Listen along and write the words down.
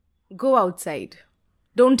Go outside.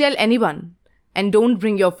 Don't tell anyone. And don't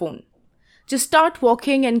bring your phone. Just start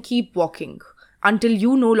walking and keep walking until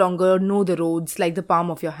you no longer know the roads like the palm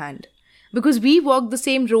of your hand. Because we walk the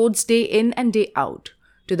same roads day in and day out,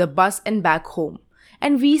 to the bus and back home,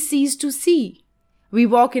 and we cease to see. We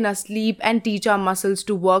walk in our sleep and teach our muscles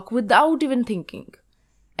to work without even thinking.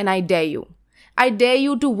 And I dare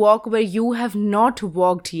you to walk where you have not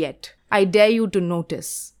walked yet. I dare you to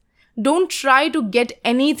notice. Don't try to get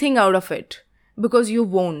anything out of it, because you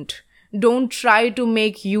won't. Don't try to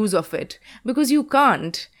make use of it, because you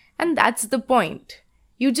can't. And that's the point.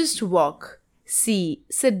 You just walk, see,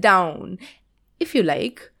 sit down, if you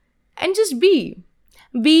like, and just be.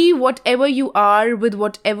 Be whatever you are with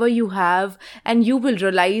whatever you have, and you will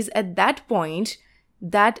realize at that point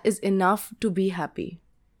that is enough to be happy.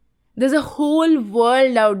 There's a whole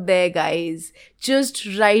world out there, guys, just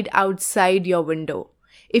right outside your window.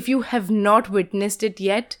 If you have not witnessed it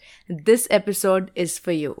yet, this episode is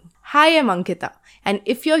for you. Hi, I'm Ankita, and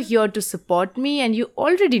if you're here to support me and you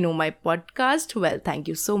already know my podcast, well, thank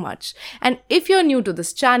you so much. And if you're new to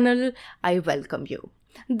this channel, I welcome you.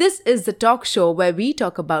 This is the talk show where we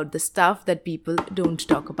talk about the stuff that people don't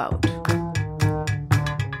talk about.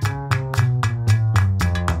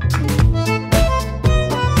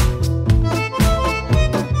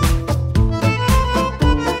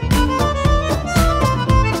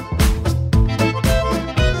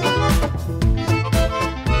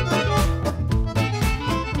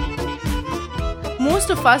 Most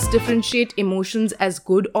of us differentiate emotions as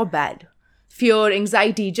good or bad. Fear,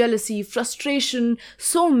 anxiety, jealousy, frustration,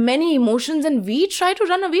 so many emotions, and we try to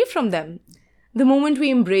run away from them. The moment we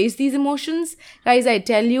embrace these emotions, guys, I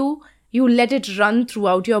tell you, you let it run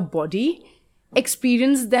throughout your body,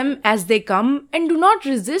 experience them as they come, and do not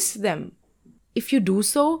resist them. If you do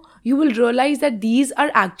so, you will realize that these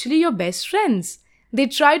are actually your best friends. They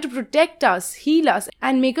try to protect us, heal us,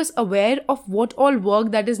 and make us aware of what all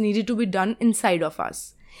work that is needed to be done inside of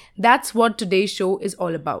us. That's what today's show is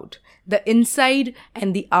all about. The inside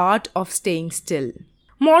and the art of staying still.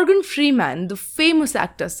 Morgan Freeman, the famous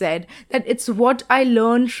actor, said that it's what I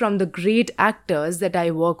learned from the great actors that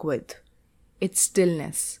I work with. It's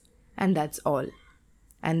stillness. And that's all.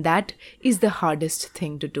 And that is the hardest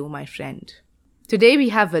thing to do, my friend. Today we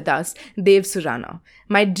have with us Dev Surana,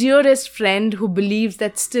 my dearest friend who believes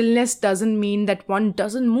that stillness doesn't mean that one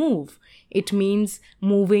doesn't move. It means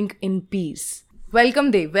moving in peace.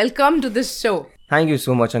 Welcome, Dev. Welcome to this show. Thank you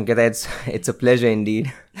so much, Ankita. It's a pleasure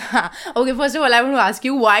indeed. Okay, first of all, I want to ask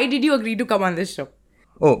you, why did you agree to come on this show?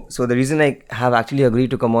 Oh, so the reason I have actually agreed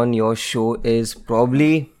to come on your show is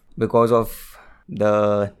probably because of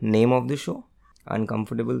the name of the show,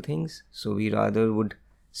 Uncomfortable Things. So we rather would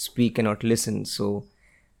speak and not listen. So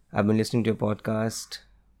I've been listening to your podcast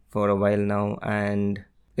for a while now, and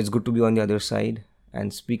it's good to be on the other side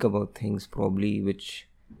and speak about things probably which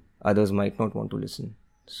others might not want to listen.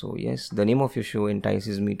 So yes, the name of your show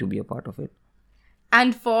entices me to be a part of it.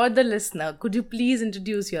 And for the listener, could you please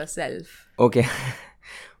introduce yourself? Okay.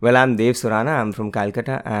 Well, I'm Dev Surana. I'm from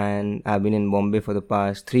Calcutta and I've been in Bombay for the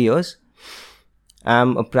past 3 years.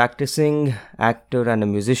 I'm a practicing actor and a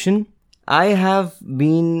musician. I have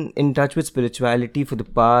been in touch with spirituality for the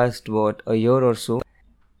past, a year or so.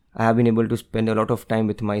 I have been able to spend a lot of time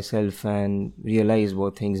with myself and realize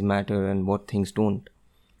what things matter and what things don't.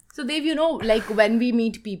 So Dev, like when we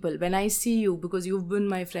meet people, when I see you, because you've been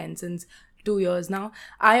my friend since 2 years now,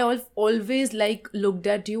 I always looked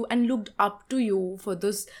at you and looked up to you for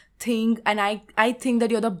this thing. And I think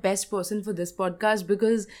that you're the best person for this podcast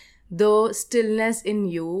because the stillness in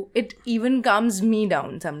you, it even calms me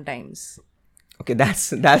down sometimes. Okay, that's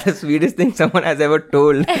the sweetest thing someone has ever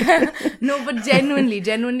told. No, but genuinely,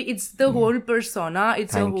 it's the whole persona.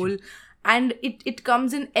 It's Thank a whole... you. And it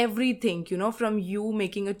comes in everything, from you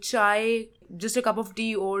making a chai, just a cup of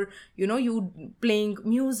tea, or, you playing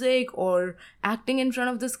music or acting in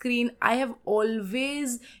front of the screen. I have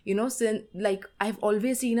always, I've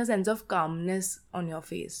always seen a sense of calmness on your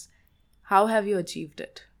face. How have you achieved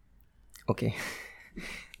it? Okay.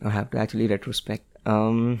 I have to actually retrospect.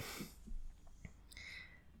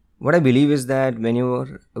 What I believe is that when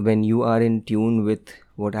you are in tune with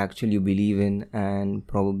what actually you believe in, and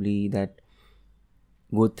probably that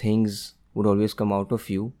good things would always come out of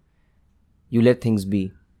you, you let things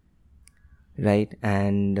be, right?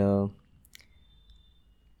 And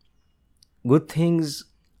good things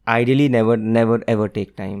ideally never ever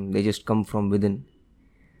take time. They just come from within.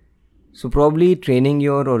 So probably training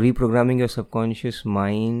or reprogramming your subconscious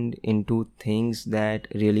mind into things that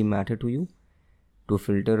really matter to you, to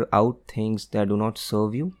filter out things that do not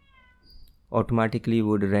serve you, automatically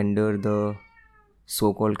would render the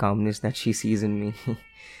so-called calmness that she sees in me.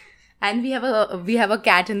 And we have a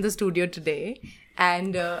cat in the studio today,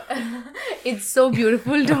 and it's so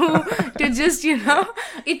beautiful to just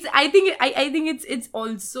it's I think it's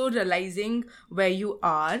also realizing where you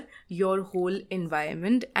are, your whole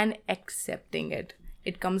environment, and accepting it.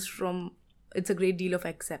 It's a great deal of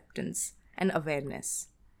acceptance and awareness.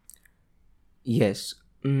 Yes.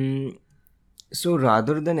 So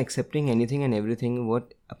rather than accepting anything and everything,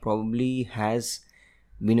 what probably has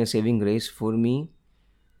been a saving grace for me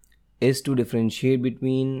is to differentiate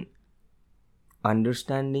between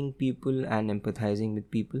understanding people and empathizing with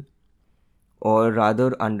people, or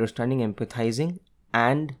rather understanding, empathizing,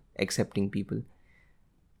 and accepting people.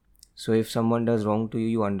 So if someone does wrong to you,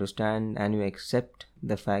 you understand and you accept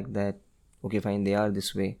the fact that okay, fine, they are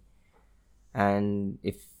this way. And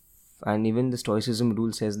even the stoicism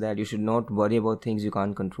rule says that you should not worry about things you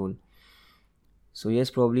can't control. So yes,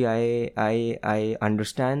 probably I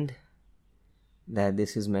understand that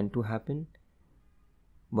this is meant to happen,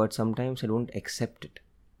 but sometimes I don't accept it.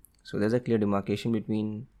 So there's a clear demarcation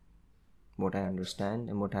between what I understand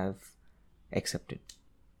and what I've accepted.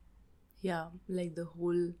 Yeah, like the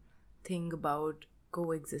whole thing about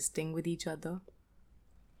coexisting with each other.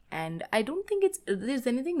 And I don't think there's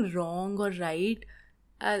anything wrong or right,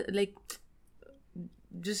 like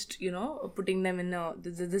just putting them in a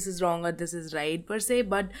this is wrong or this is right per se,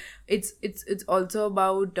 but it's also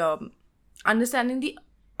about understanding the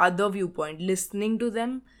other viewpoint, listening to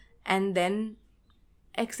them, and then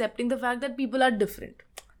accepting the fact that people are different.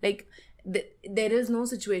 Like there is no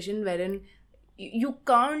situation wherein you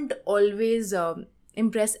can't always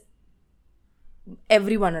impress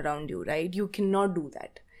everyone around you, right? You cannot do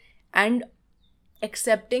that. And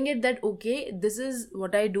accepting it that okay, this is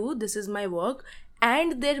what I do, this is my work,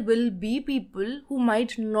 and there will be people who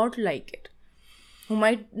might not like it, who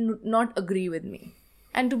might not agree with me,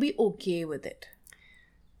 and to be okay with it.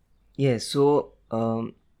 Yes, so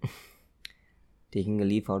taking a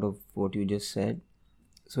leaf out of what you just said,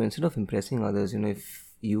 so instead of impressing others, if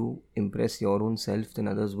you impress your own self, then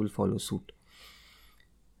others will follow suit.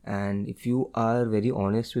 And if you are very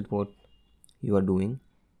honest with what you are doing,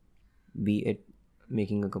 be it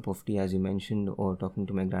making a cup of tea as you mentioned, or talking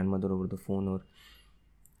to my grandmother over the phone, or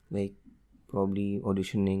like probably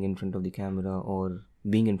auditioning in front of the camera or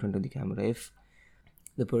being in front of the camera, if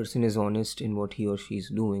the person is honest in what he or she is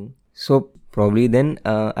doing, so probably then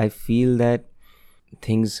I feel that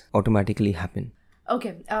things automatically happen.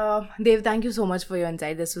 Okay, Dev, thank you so much for your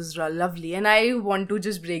insight. This was lovely, and I want to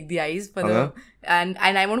just break the ice for and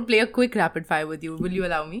I want to play a quick rapid fire with you. Will you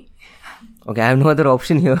allow me? Okay, I have no other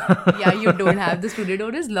option here. Yeah, you don't have. The studio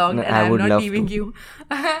door is locked, No, and I I'm would not love leaving to. you.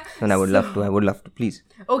 And I would love to, please.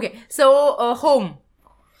 Okay, so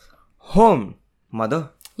home,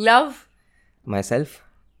 Mother, love, myself,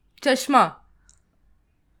 chashma.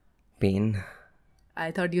 pain.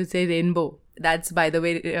 I thought you'd say rainbow. That's, by the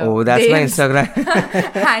way, That's my Dev's Instagram.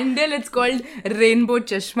 handle. It's called Rainbow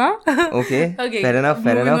Chashma. Okay, Okay, fair enough.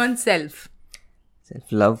 Moving on, self,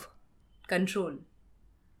 Self-love, control,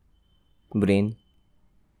 brain,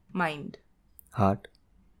 mind, heart,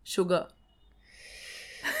 sugar.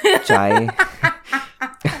 chai.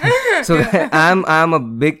 So I'm a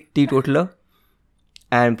big teetotaler,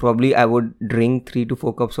 and probably I would drink 3 to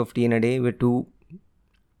 4 cups of tea in a day with 2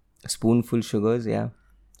 spoonful sugars. Yeah,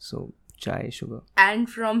 so chai, sugar. And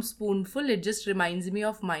from spoonful, it just reminds me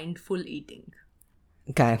of mindful eating.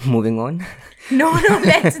 Okay, moving on. No,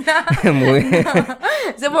 let's not. Moving. No.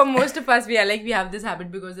 So for most of us, we have this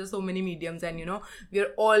habit because there's so many mediums, and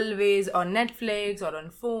we're always on Netflix or on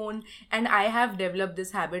phone. And I have developed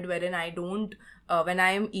this habit wherein I don't, when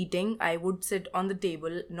I am eating, I would sit on the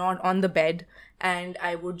table, not on the bed, and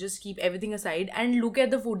I would just keep everything aside and look at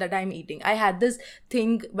the food that I'm eating. I had this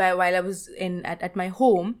thing while I was at my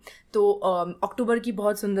home. तो अक्टूबर की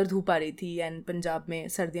बहुत सुंदर धूप आ रही थी, and Punjab में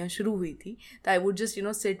सर्दियाँ शुरू हुई थी. तो I would just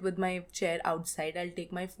sit with my chair outside. I'll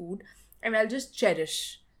take my food and I'll just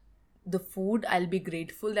cherish the food. I'll be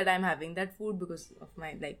grateful that I'm having that food because of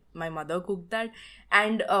my mother cooked that.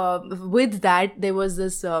 And with that, there was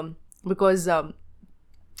this because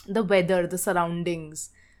the weather, the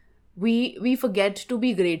surroundings, we forget to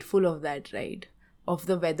be grateful of that, right? Of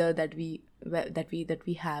the weather that we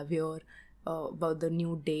have here, about the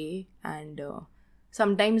new day, and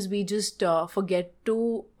sometimes we just forget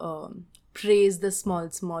to praise the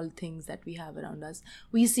small things that we have around us.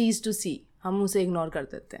 We cease to see. हम उसे ignore कर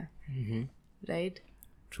देते हैं, right?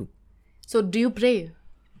 True. So do you pray?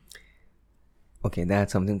 Okay,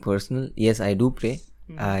 that's something personal. Yes, I do pray.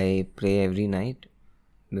 I pray every night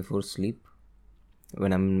before sleep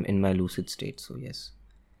when I'm in my lucid state. So yes.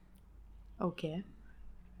 Okay.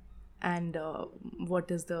 And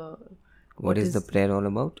what is the... What is the prayer all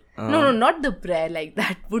about? No, not the prayer, like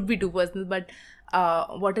that would be too personal, but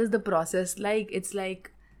what is the process like? It's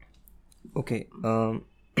like... Okay.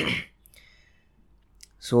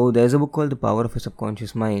 So there's a book called The Power of a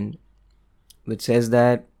Subconscious Mind, which says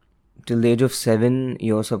that till the age of 7,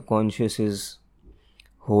 your subconscious is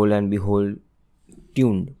whole and behold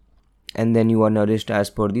tuned, and then you are nourished as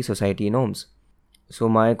per the society norms. So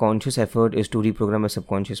my conscious effort is to reprogram my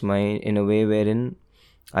subconscious mind in a way wherein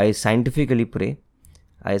I scientifically pray.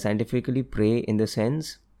 I scientifically pray in the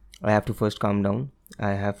sense I have to first calm down.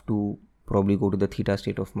 I have to probably go to the theta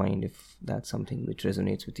state of mind, if that's something which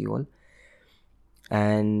resonates with you all.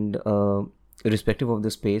 And irrespective of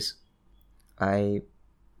the space, I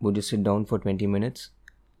would just sit down for 20 minutes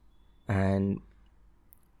and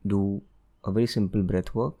do a very simple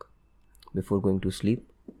breath work before going to sleep.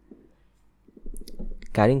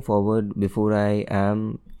 Carrying forward, before I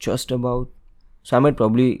am just about... So I might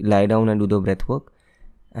probably lie down and do the breath work.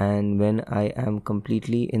 And when I am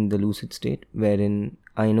completely in the lucid state, wherein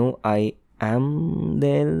I know I am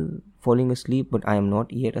there falling asleep, but I am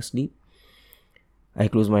not yet asleep, I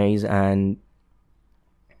close my eyes and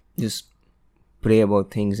just pray about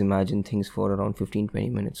things, imagine things for around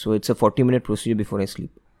 15-20 minutes. So it's a 40-minute procedure before I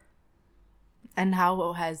sleep. And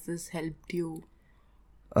how has this helped you?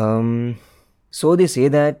 So they say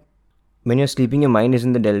that when you're sleeping, your mind is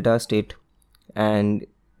in the delta state, and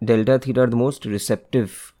delta theta are the most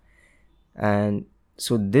receptive. And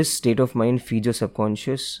so this state of mind feeds your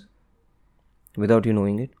subconscious without you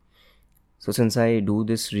knowing it. So since I do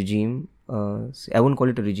this regime, I won't call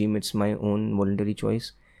it a regime, it's my own voluntary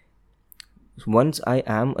choice. Once I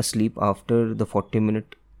am asleep after the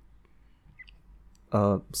 40-minute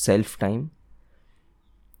self time,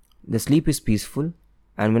 the sleep is peaceful,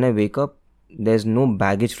 and when I wake up, there's no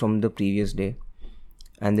baggage from the previous day.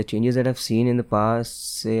 And the changes that I've seen in the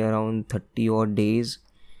past, say around 30 odd days,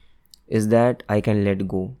 is that I can let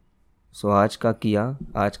go. So आज का किया,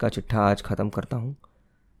 आज का चिट्ठा आज खत्म करता हूँ.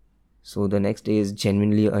 So the next day is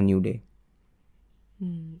genuinely a new day.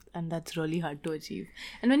 And that's really hard to achieve.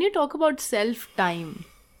 And when you talk about self-time...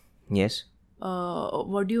 Yes.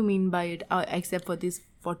 What do you mean by it? Except for these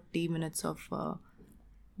 40 minutes of...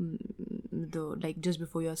 just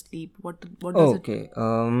before your sleep. What does it... Okay.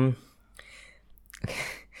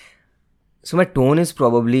 So my tone is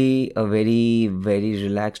probably a very, very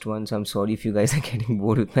relaxed one. So I'm sorry if you guys are getting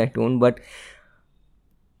bored with my tone. But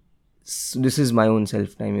this is my own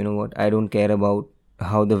self-time. You know what? I don't care about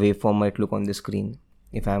how the waveform might look on the screen.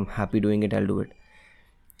 If I'm happy doing it, I'll do it.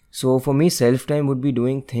 So for me, self-time would be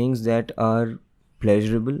doing things that are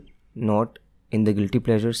pleasurable, not in the guilty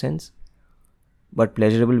pleasure sense, but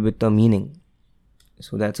pleasurable with a meaning.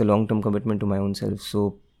 So that's a long-term commitment to my own self.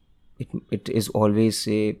 So it is always,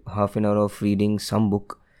 say, half an hour of reading some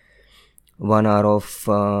book, 1 hour of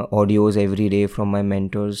audios every day from my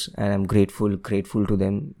mentors, and I'm grateful to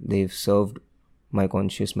them. They've served my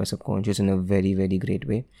conscious, my subconscious in a very, very great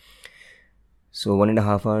way. So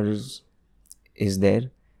 1.5 hours is there,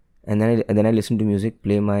 and then I listen to music,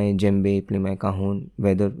 play my djembe, play my cajon,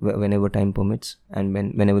 whenever time permits, and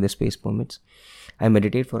whenever the space permits. I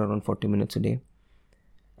meditate for around 40 minutes a day,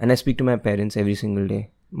 and I speak to my parents every single day.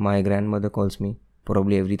 My grandmother calls me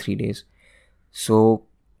probably every 3 days. So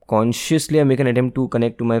consciously I make an attempt to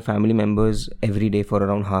connect to my family members every day for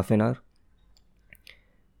around half an hour.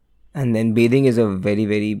 And then bathing is a very,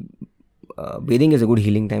 very bathing is a good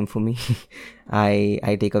healing time for me.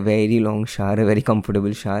 I take a very long shower, a very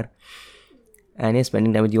comfortable shower. And yeah,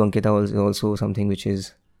 spending time with you, Ankita, is also something which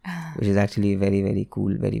is actually very, very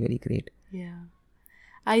cool, very, very great. Yeah.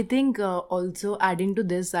 I think also adding to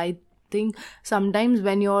this, I think sometimes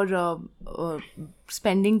when you're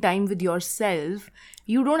spending time with yourself,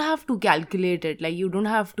 you don't have to calculate it. Like you don't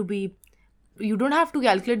have to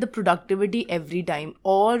calculate the productivity every time,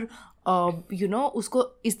 or उसको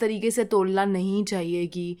इस तरीके से तोलना नहीं चाहिए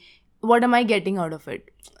कि what am I getting out of it,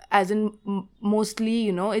 as in mostly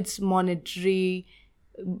it's monetary.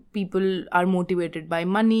 People are motivated by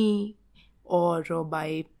money or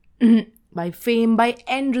by by fame, by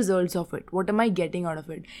end results of it. What am I getting out of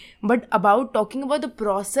it? But talking about the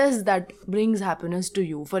process that brings happiness to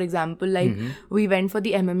you. For example, like we went for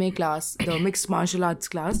the MMA class, the mixed martial arts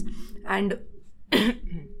class, and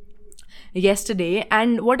yesterday,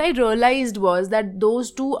 and what I realized was that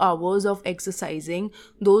those 2 hours of exercising,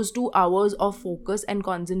 those 2 hours of focus and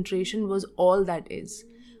concentration was all that is.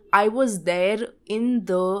 I was there in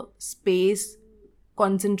the space,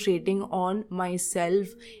 concentrating on myself,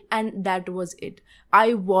 and that was it.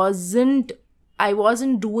 I wasn't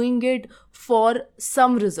doing it for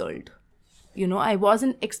some result. I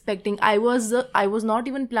wasn't expecting. I was not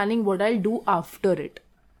even planning what I'll do after it.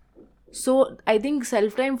 So I think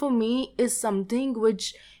self time for me is something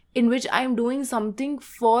in which I'm doing something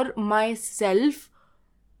for myself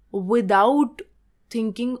without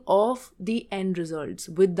thinking of the end results,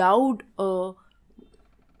 without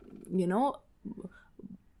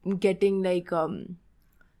getting like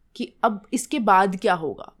कि अब इसके बाद क्या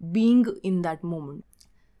होगा, being in that moment.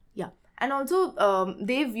 Yeah. And also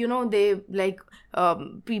they like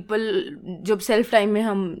people जब self time में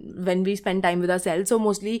हम when we spend time with ourselves, so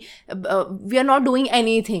mostly we are not doing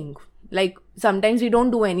anything. Like sometimes we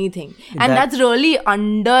don't do anything, and that's really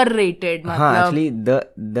underrated. Actually,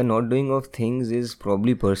 the not doing of things is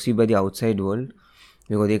probably perceived by the outside world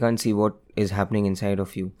because they can't see what is happening inside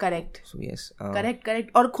of you. Correct. So yes.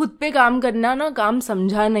 Correct. और खुद पे काम करना ना, काम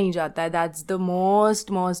समझा नहीं जाता है. That's the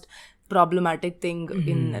most problematic thing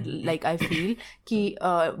in like I feel कि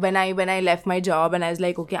when I left my job and I was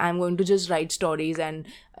like, okay, I'm going to just write stories and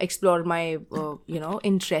explore my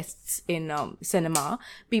interests in cinema.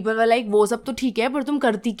 People were like, वो सब तो ठीक है पर तुम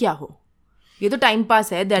करती क्या हो? ये तो टाइम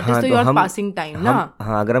पास है. दैट इज तो योर पासिंग टाइम ना.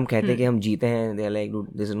 हाँ, अगर हम कहते हैं कि हम जीते हैं, they are like, dude,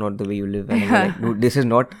 this is not the way you live. And I'm like, dude, this is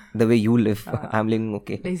not the way you live. I'm living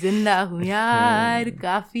okay. जिंदा हूँ यार,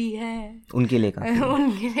 काफी है उनके लिए काफी है.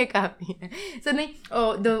 उनके लिए काफी है. So नहीं,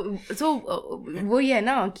 वो ही है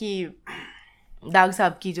ना कि दाग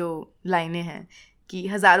साहब की जो लाइनें हैं कि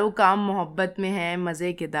हज़ारों काम मोहब्बत में है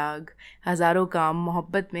मज़े के दाग, हज़ारों काम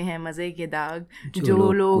मोहब्बत में है मज़े के दाग,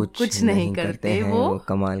 जो लोग कुछ नहीं करते वो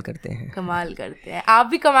कमाल करते हैं. आप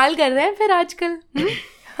भी कमाल कर रहे हैं फिर आजकल?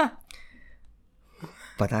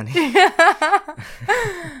 पता नहीं.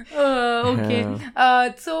 Okay.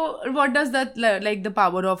 So what does that like the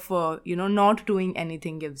power of not doing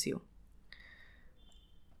anything gives you?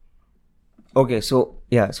 Okay, so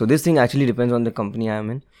this thing actually depends on the company I am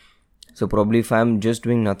in. So probably if I'm just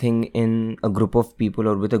doing nothing in a group of people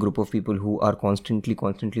or with a group of people who are constantly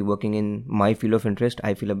working in my field of interest,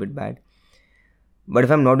 I feel a bit bad. But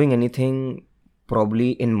if I'm not doing anything,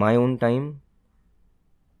 probably in my own time,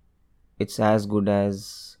 it's as good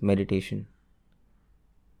as meditation.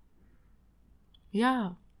 Yeah.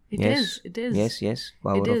 It is. Yes.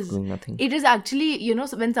 Power of doing nothing. It is actually,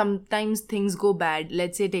 when sometimes things go bad,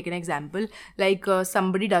 let's say take an example, like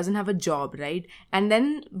somebody doesn't have a job, right? And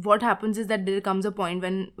then what happens is that there comes a point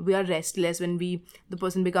when we are restless, when the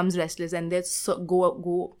person becomes restless and they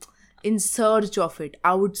go in search of it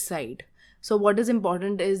outside. So what is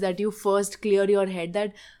important is that you first clear your head,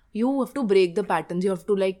 that you have to break the patterns. You have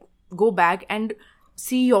to like go back and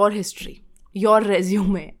see your history, your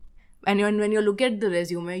resume. And when you look at the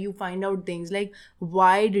resume, you find out things like,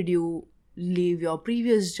 why did you leave your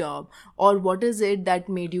previous job? Or what is it that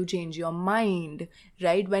made you change your mind,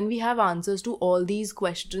 right? When we have answers to all these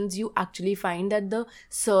questions, you actually find that the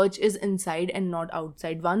search is inside and not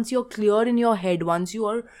outside. Once you're clear in your head, once you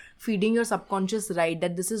are feeding your subconscious right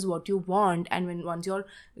that this is what you want, and once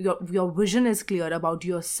your vision is clear about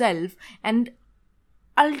yourself, and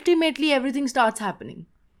ultimately everything starts happening.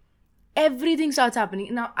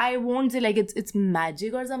 Now I won't say like it's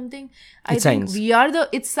magic or something. I it's think science.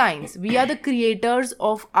 It's science. We are the creators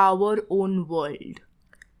of our own world.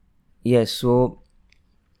 Yes, so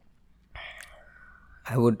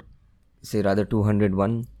I would say rather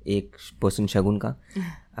 201 एक person शगुन का.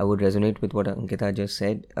 I would resonate with what Ankita just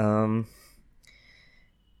said.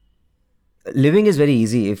 Living is very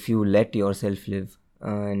easy if you let yourself live,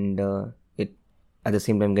 and it at the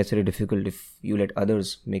same time gets very difficult if you let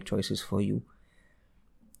others make choices for you.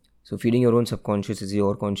 So feeding your own subconscious is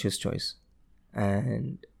your conscious choice,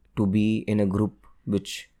 and to be in a group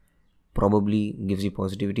which probably gives you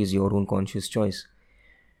positivity is your own conscious choice.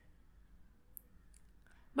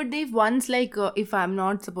 But they've once like if I'm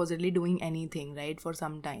not supposedly doing anything, right, for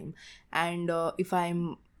some time, and if I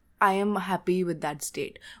am happy with that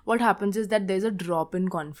state, what happens is that there's a drop in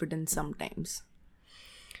confidence sometimes.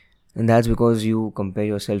 And that's because you compare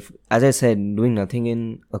yourself. As I said, doing nothing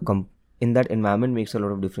in that environment makes a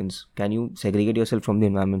lot of difference. Can you segregate yourself from the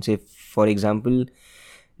environment? Say, for example,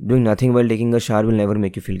 doing nothing while taking a shower will never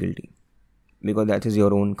make you feel guilty, because that is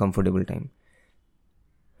your own comfortable time,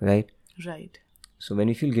 right? Right. So when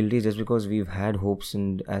we feel guilty, it's just because we've had hopes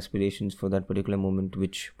and aspirations for that particular moment,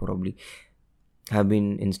 which probably have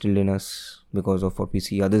been instilled in us because of what we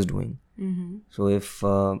see others doing. Mm-hmm. So if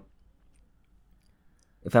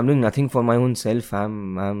I'm doing nothing for my own self,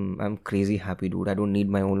 I'm crazy happy, dude. I don't need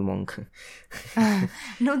my old monk.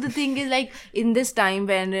 No, the thing is, like, in this time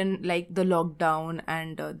when in like the lockdown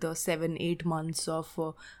and the 7-8 months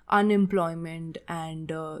of unemployment,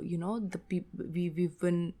 and we've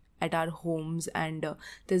been at our homes, and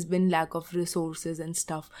there's been lack of resources and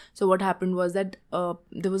stuff. So what happened was that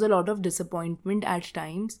there was a lot of disappointment at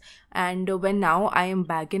times, and when now I am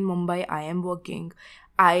back in Mumbai, I am working.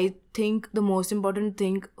 I think the most important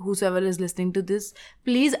thing, whosoever is listening to this,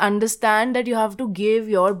 please understand that you have to give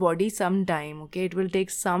your body some time, okay? It will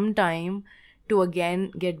take some time to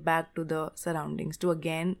again get back to the surroundings, to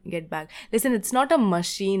again get back. Listen, it's not a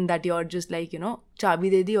machine that you're just like,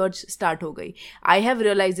 chabi de di aur start ho gayi. I have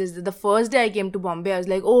realized this, that the first day I came to Bombay, I was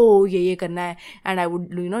like, oh, ye karna hai. And I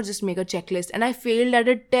would, just make a checklist. And I failed at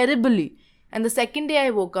it terribly. And the second day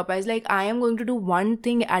I woke up, I was like, I am going to do one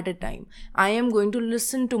thing at a time. I am going to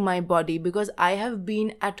listen to my body, because I have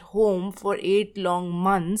been at home for 8 long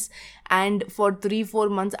months, and for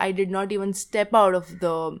 3-4 months I did not even step out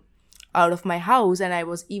of my house, and I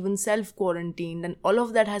was even self-quarantined, and all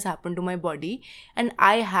of that has happened to my body, and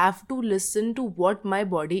I have to listen to what my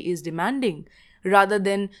body is demanding, rather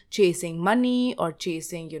than chasing money or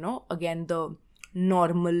chasing, again the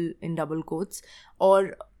normal in double quotes,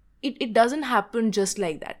 or it doesn't happen just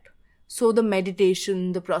like that. So the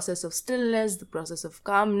meditation, the process of stillness, the process of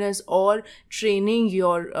calmness, or training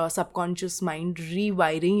your subconscious mind,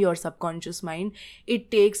 rewiring your subconscious mind,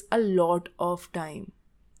 it takes a lot of time.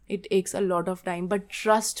 It takes a lot of time, but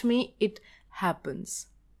trust me, it happens.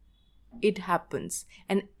 It happens.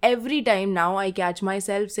 And every time now I catch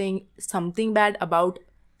myself saying something bad about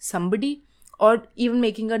somebody, or even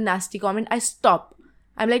making a nasty comment, I stop.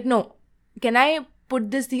 I'm like, no, can I put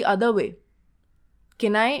this the other way?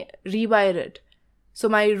 Can I rewire it? So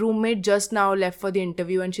my roommate just now left for the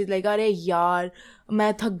interview, and she's like, अरे यार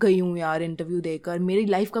मैं थक गई हूँ यार interview देकर, मेरी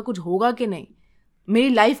life का कुछ होगा कि नहीं, मेरी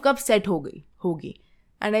लाइफ कब सेट होगी.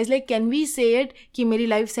 And I was like, can we say it कि मेरी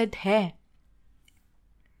लाइफ सेट है?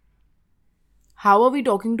 How are we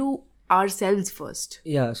talking to ourselves first?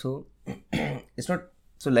 Yeah, so it's not,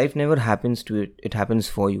 so life never happens to it, it happens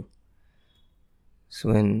for you.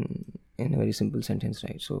 So in a very simple sentence,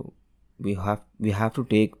 right? So we have to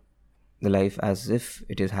take the life as if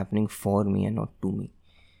it is happening for me and not to me.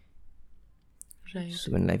 Right.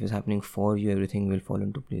 So when life is happening for you, everything will fall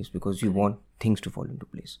into place, because you want things to fall into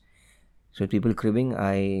place. So people cribbing,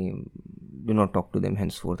 I do not talk to them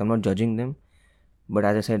henceforth. I'm not judging them, but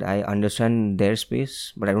as I said, I understand their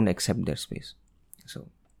space, but I don't accept their space. So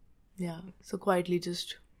yeah, so quietly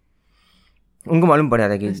just उनको मालूम पड़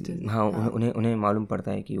जाता है कि हाँ उन्हें मालूम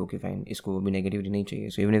पड़ता है कि ओके फाइन, इसको भी नेगेटिविटी नहीं चाहिए.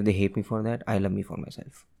 So even if they hate me for that, I love me for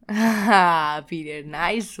myself. Period.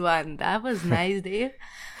 Nice one. That was nice, Dave.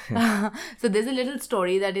 So there's a little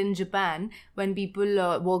story that in Japan, when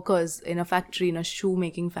people, workers in a factory, in a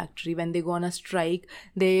shoemaking factory, when they go on a strike,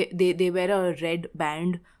 they wear a red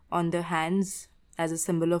band on their hands as a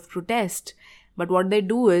symbol of protest. But what they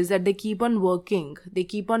do is that they keep on working. They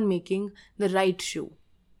keep on making the right shoe.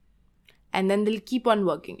 And then they'll keep on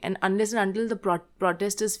working. And unless and until the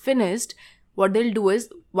protest is finished, what they'll do is,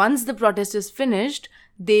 once the protest is finished,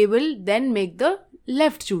 they will then make the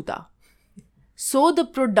left juta. So the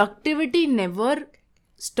productivity never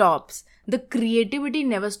stops. The creativity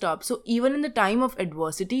never stops. So even in the time of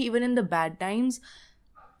adversity, even in the bad times,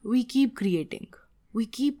 we keep creating. We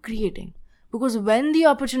keep creating. Because when the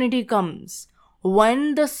opportunity comes,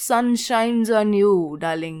 when the sun shines on you,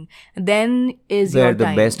 darling, then is your time.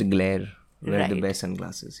 Wear the best glare. Wear the Right. best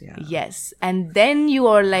sunglasses. Yeah. Yes. And then you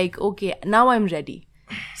are like, okay, now I'm ready.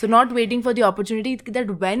 So not waiting for the opportunity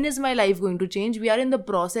that when is my life going to change. We are in the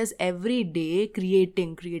process every day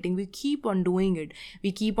creating. We keep on doing it.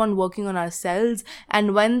 We keep on working on ourselves.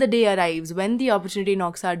 And when the day arrives, when the opportunity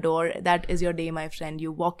knocks our door, that is your day, my friend.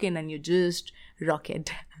 You walk in and you just rock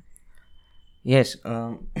it. Yes.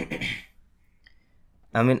 I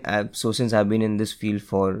mean, so since I've been in this field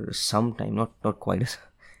for some time, not quite,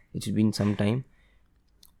 it's been some time.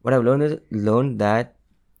 What I've learned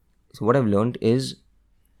is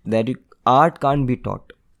that art can't be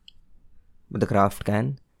taught, but the craft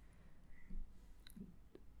can.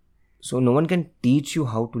 So no one can teach you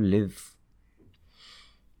how to live.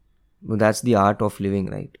 But that's the art of living,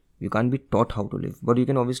 right? You can't be taught how to live, but you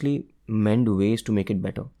can obviously mend ways to make it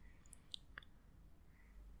better.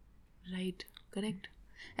 Right. Correct.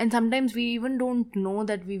 And sometimes we even don't know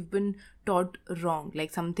that we've been taught wrong,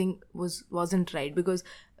 like something wasn't right, because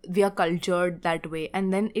we are cultured that way.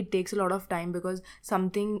 And then it takes a lot of time, because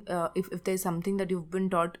something, if there's something that you've been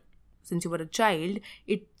taught since you were a child,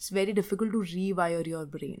 it's very difficult to rewire your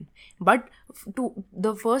brain. But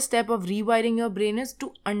the first step of rewiring your brain is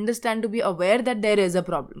to understand, to be aware that there is a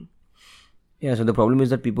problem. Yeah, so the problem is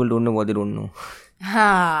that people don't know what they don't know.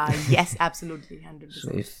 Yes, absolutely, 100%.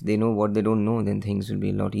 So if they know what they don't know, then things will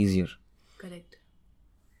be a lot easier. Correct.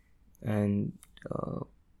 And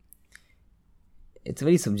it's a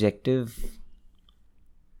very subjective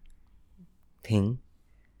thing,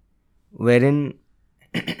 wherein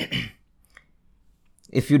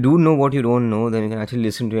if you do know what you don't know, then you can actually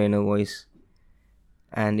listen to your inner voice.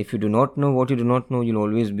 And if you do not know what you do not know, you'll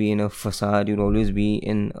always be in a facade, you'll always be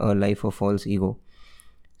in a life of false ego.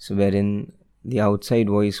 So wherein the outside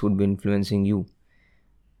voice would be influencing you.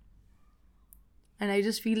 And I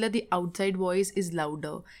just feel that the outside voice is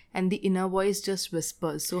louder and the inner voice just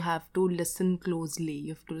whispers. So have to listen closely.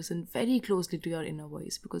 You have to listen very closely to your inner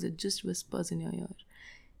voice because it just whispers in your ears.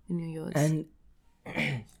 And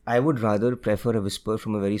I would rather prefer a whisper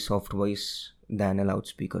from a very soft voice than a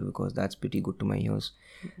loudspeaker, because that's pretty good to my ears.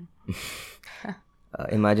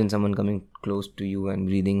 Imagine someone coming close to you and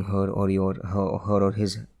breathing her or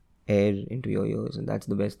his air into your ears, and that's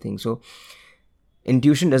the best thing. So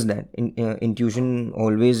intuition does that. Intuition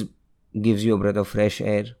always gives you a breath of fresh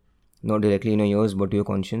air, not directly in your ears but to your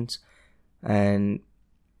conscience. And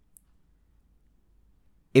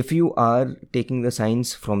if you are taking the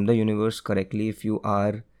signs from the universe correctly, if you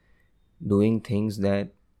are doing things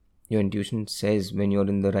that your intuition says when you're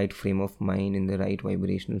in the right frame of mind, in the right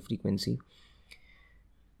vibrational frequency,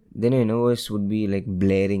 then your inner voice would be like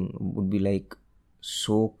blaring, would be like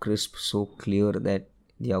so crisp, so clear that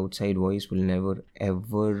the outside voice will never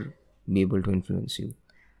ever be able to influence you.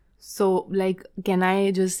 So, like, can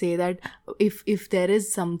I just say that if there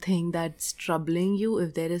is something that's troubling you,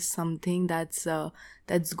 if there is something that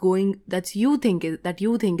you think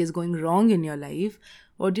is going wrong in your life,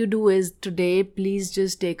 what you do is today, please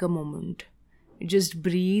just take a moment, just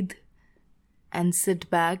breathe, and sit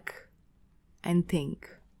back and think.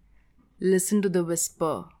 Listen to the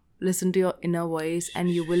whisper, listen to your inner voice,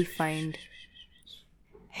 and you will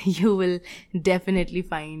definitely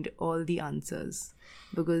find all the answers.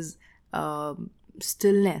 Because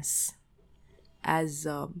stillness, as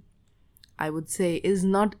I would say, is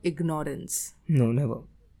not ignorance. No, never.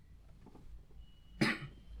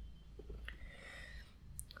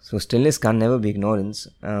 So stillness can never be ignorance.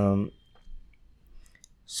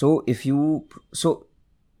 So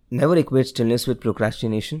never equate stillness with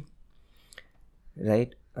procrastination,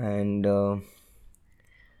 right? And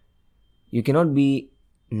you cannot be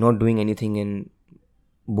not doing anything and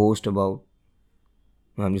boast about,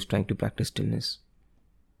 I'm just trying to practice stillness.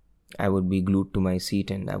 I would be glued to my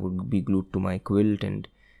seat and I would be glued to my quilt and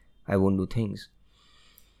I won't do things.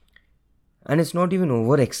 And it's not even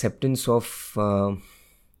over acceptance of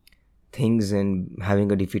things and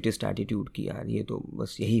having a defeatist attitude कि यार ये तो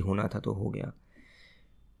बस यही होना था तो हो गया.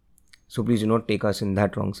 So please do not take us in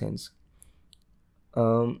that wrong sense.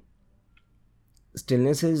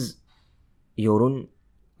 Stillness is your own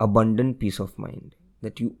abundant peace of mind,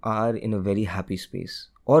 that you are in a very happy space,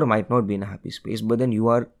 or might not be in a happy space, but then you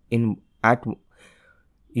are at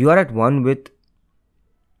one with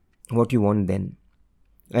what you want then.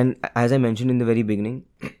 And as I mentioned in the very beginning,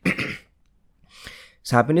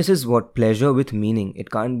 so happiness is what? Pleasure with meaning. It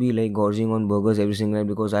can't be like gorging on burgers every single night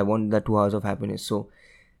because I want that 2 hours of happiness. So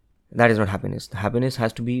that is not happiness. The happiness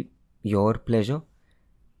has to be your pleasure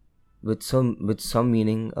with some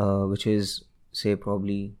meaning, which is, say,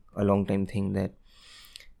 probably a long time thing, that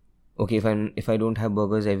okay, if I don't have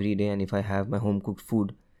burgers every day and if I have my home cooked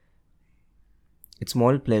food, it's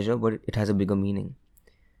small pleasure but it has a bigger meaning.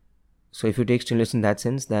 So if you take stillness in that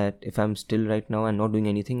sense, that if I'm still right now and not doing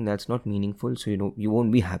anything, that's not meaningful, so you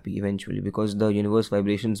won't be happy eventually, because the universe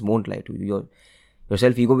vibrations won't lie to you. Your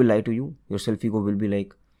self-ego will lie to you. Your self-ego will be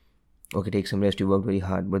like, okay, take some rest, you worked very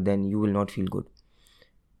hard, but then you will not feel good.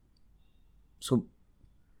 So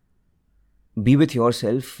be with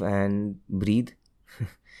yourself and breathe.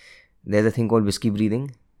 There's a thing called whiskey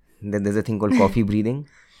breathing. There's a thing called coffee breathing.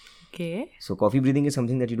 Okay. So coffee breathing is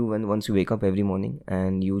something that you do once you wake up every morning,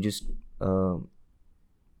 and you just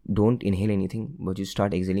don't inhale anything, but you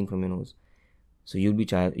start exhaling from your nose. So you'll be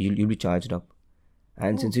charged up.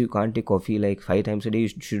 And since you can't take coffee like 5 times a day, you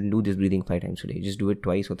shouldn't do this breathing 5 times a day. Just do it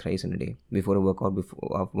twice or thrice in a day before a workout,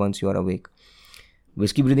 once you are awake.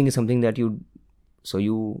 Whiskey breathing is something that you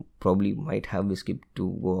probably might have whiskey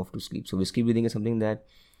to go off to sleep. So whiskey breathing is something that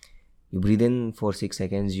you breathe in for 6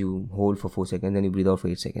 seconds, you hold for 4 seconds, then you breathe out for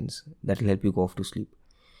 8 seconds. That will help you go off to sleep.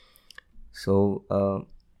 So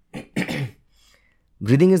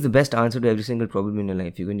breathing is the best answer to every single problem in your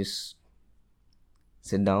life. You can just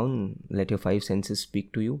sit down, let your 5 senses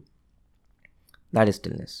speak to you. That is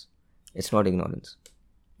stillness. It's not ignorance.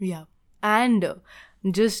 Yeah. And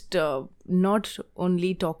just not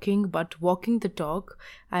only talking but walking the talk,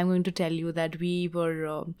 I'm going to tell you that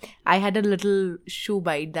I had a little shoe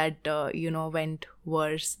bite that went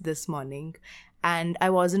worse this morning, and I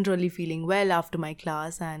wasn't really feeling well after my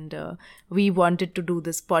class, and we wanted to do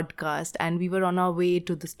this podcast, and we were on our way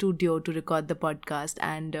to the studio to record the podcast,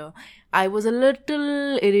 and I was a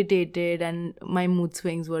little irritated and my mood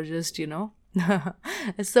swings were just,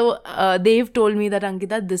 so they've told me that,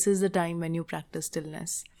 Ankita, this is the time when you practice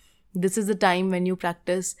stillness. This is the time when you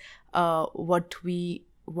practice what we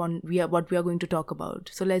are going to talk about.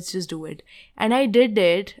 So let's just do it. And I did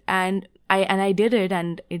it, and I did it,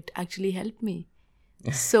 and it actually helped me.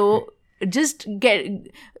 So just get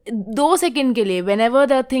 2 seconds के लिए, whenever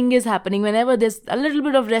the thing is happening, whenever there's a little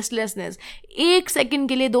bit of restlessness, 1 second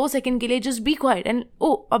के लिए, 2 seconds के लिए, just be quiet and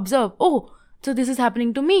observe. So this is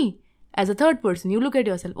happening to me. As a third person, you look at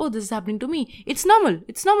yourself, this is happening to me. It's normal.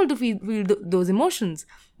 It's normal to feel those emotions.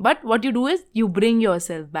 But what you do is you bring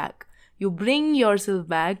yourself back. You bring yourself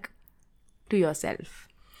back to yourself.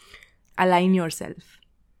 Align yourself.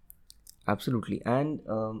 Absolutely. And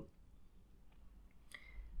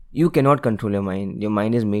you cannot control your mind. Your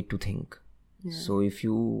mind is made to think. Yeah. So if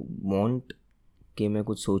you want कि मैं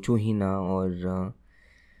कुछ सोचूं ही ना और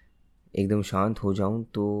एकदम शांत हो जाऊं,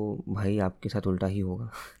 तो भाई आपके साथ उल्टा ही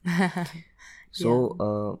होगा.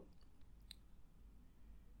 So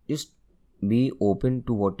just be open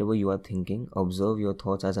to whatever you are thinking. Observe your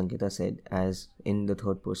thoughts, as Ankita said, as in the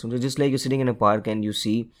third person. So just like you're sitting in a park and you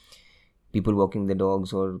see people walking their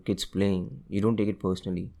dogs or kids playing, you don't take it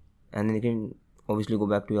personally, and then you can obviously go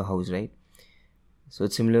back to your house, right? So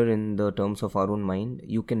it's similar in the terms of our own mind.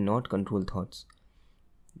 You cannot control thoughts.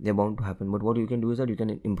 They're bound to happen. But what you can do is that you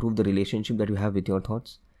can improve the relationship that you have with your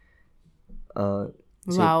thoughts.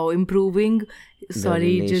 Improving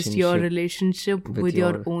just your relationship with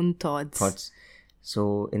your own thoughts.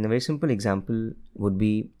 So in a very simple example would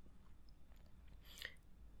be,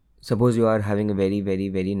 suppose you are having a very, very,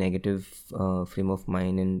 very negative frame of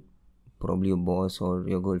mind, and probably your boss or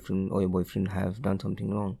your girlfriend or your boyfriend have done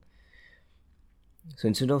something wrong. So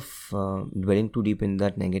instead of dwelling too deep in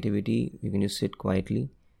that negativity, you can just sit quietly,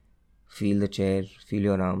 feel the chair, feel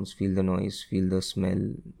your arms, feel the noise, feel the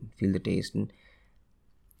smell, feel the taste, and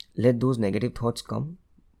let those negative thoughts come,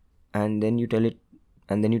 and then you tell it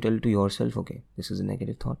to yourself, okay, this is a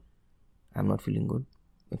negative thought, I'm not feeling good,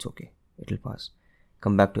 it's okay, it'll pass.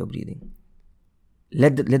 Come back to your breathing.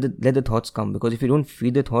 Let the thoughts come, because if you don't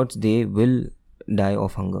feed the thoughts, they will die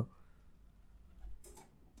of hunger.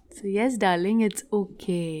 So yes, darling, it's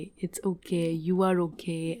okay. It's okay. You are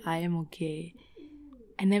okay. I am okay.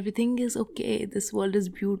 And everything is okay. This world is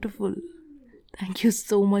beautiful. Thank you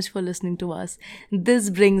so much for listening to us. This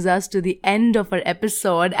brings us to the end of our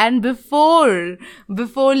episode. And before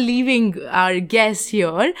leaving our guest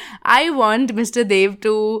here, I want Mr. Dev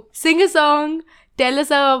to sing a song, tell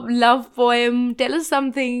us a love poem, tell us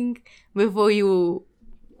something before you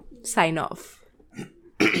sign off.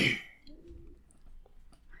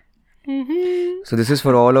 So this is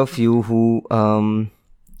for all of you who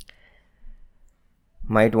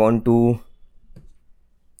might want to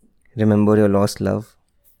remember your lost love.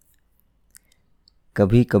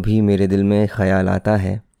 कभी कभी मेरे दिल में ख्याल आता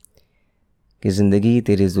है कि ज़िंदगी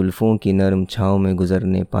तेरे जुल्फ़ों की नरम छाँव में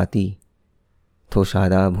गुज़रने पाती तो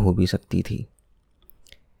शादाब हो भी सकती थी.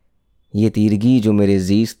 ये तीरगी जो मेरे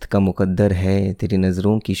ज़ीस्त का मुक़द्दर है, तेरी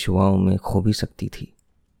नज़रों की शुआओं में खो भी सकती थी.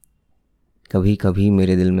 कभी कभी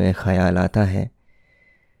मेरे दिल में ख्याल आता है,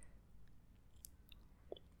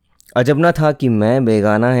 अजब ना था कि मैं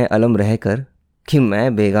बेगाना है अलम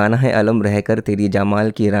रहकर तेरी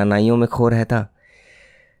जमाल की रानाइयों में खो रहता.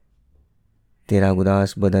 तेरा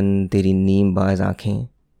गुदास बदन, तेरी नीम बाज आँखें,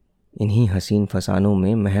 इन्हीं हसीन फसानों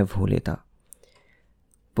में महव हो लेता.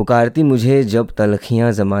 पुकारती मुझे जब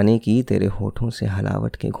तलखियाँ ज़माने की, तेरे होठों से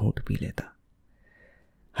हलावट के घूंट पी लेता.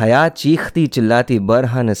 हयात चीखती चिल्लाती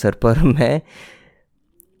बरहा सर पर मैं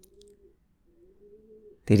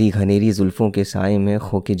तेरी घनेरी जुल्फों के साए में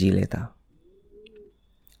खो के जी लेता.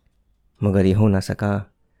 मगर ये हो ना सका,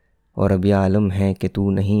 और अब यह आलम है कि तू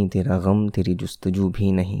नहीं, तेरा गम, तेरी जुस्तजू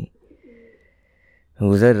भी नहीं.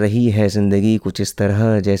 गुज़र रही है ज़िंदगी कुछ इस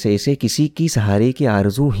तरह जैसे इसे किसी की सहारे की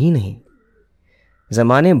आरज़ू ही नहीं.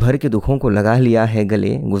 ज़माने भर के दुखों को लगा लिया है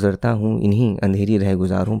गले, गुज़रता हूँ इन्हीं अंधेरी रह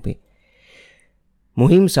गुजारों पे.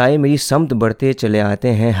 मुहिम साए मेरी समत बढ़ते चले आते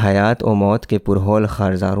हैं हयात और मौत के पुरहौल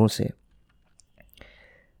खारजारों से.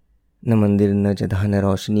 न मंदिर न जगह न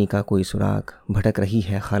रोशनी का कोई सुराग, भटक रही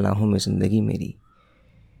है खलाओं में ज़िंदगी मेरी.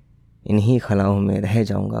 इन्हीं खलाओं में रह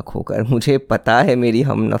जाऊंगा खोकर, मुझे पता है मेरी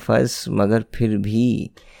हम नफस, मगर फिर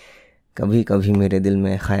भी कभी कभी मेरे दिल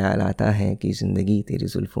में ख्याल आता है कि ज़िंदगी तेरी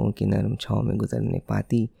जुल्फ़ों की नरम छाँव में गुज़रने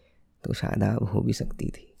पाती तो शादाब हो भी सकती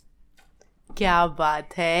थी. क्या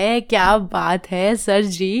बात है sir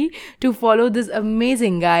ji. To follow this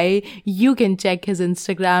amazing guy, you can check his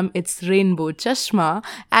Instagram. It's Rainbow Chashma.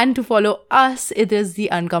 And to follow us, it is the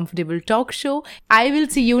Uncomfortable Talk Show. I will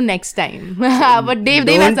see you next time. But Dave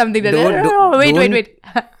has something to say. Wait.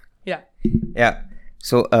 Yeah.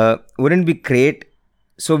 So, wouldn't it be great?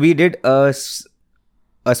 So we did a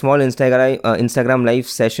small Instagram live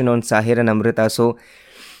session on Sahir and Amrita. So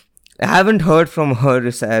I haven't heard from her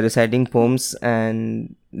reciting poems,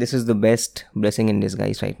 and this is the best blessing in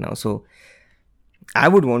disguise right now. So I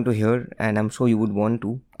would want to hear, and I'm sure you would want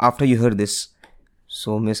to, after you hear this.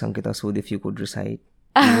 So Miss Ankita Sood, if you could recite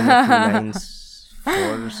even a few lines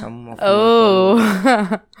for some of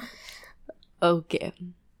Oh. Okay.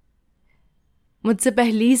 मुझसे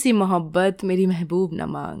पहली सी मोहब्बत मेरी महबूब न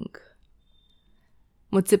मांग.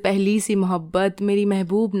 मुझसे पहली सी मोहब्बत मेरी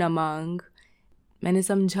महबूब न मांग. मैंने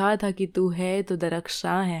समझा था कि तू है तो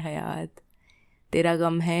दरख्शां है हयात. तेरा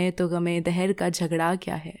गम है तो गमे दहर का झगड़ा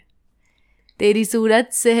क्या है. तेरी सूरत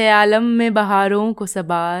से है आलम में बहारों को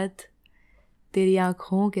सबात. तेरी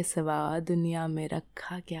आँखों के सिवा दुनिया में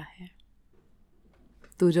रखा क्या है.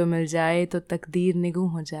 तू जो मिल जाए तो तकदीर निगू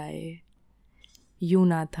हो जाए. यूं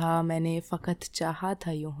ना था मैंने फ़कत चाहा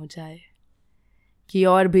था यूं हो जाए. कि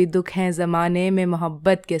और भी दुख हैं ज़माने में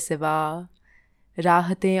मोहब्बत के सिवा.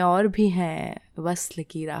 राहतें और भी हैं वस्ल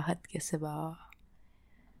की राहत के सिवा.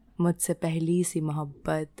 मुझसे पहली सी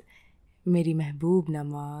मोहब्बत मेरी महबूब न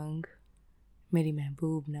मांग. मेरी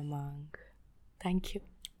महबूब न मांग. Thank you.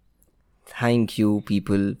 Thank you,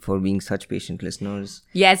 people, for being such patient listeners.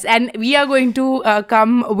 Yes, and we are going to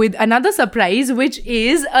come with another surprise, which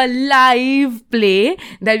is a live play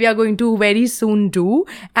that we are going to very soon do.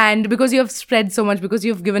 And because you have spread so much, because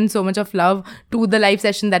you have given so much of love to the live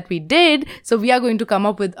session that we did, so we are going to come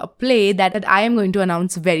up with a play that I am going to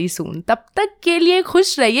announce very soon. तब तक के लिए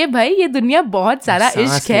खुश रहिए भाई, ये दुनिया बहुत सारा इश्क है.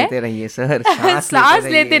 सांस लेते रहिए सर. सांस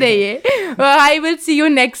लेते रहिए. I will see you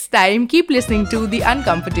next time. Keep listening to the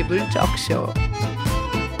Uncomfortable Talk Show.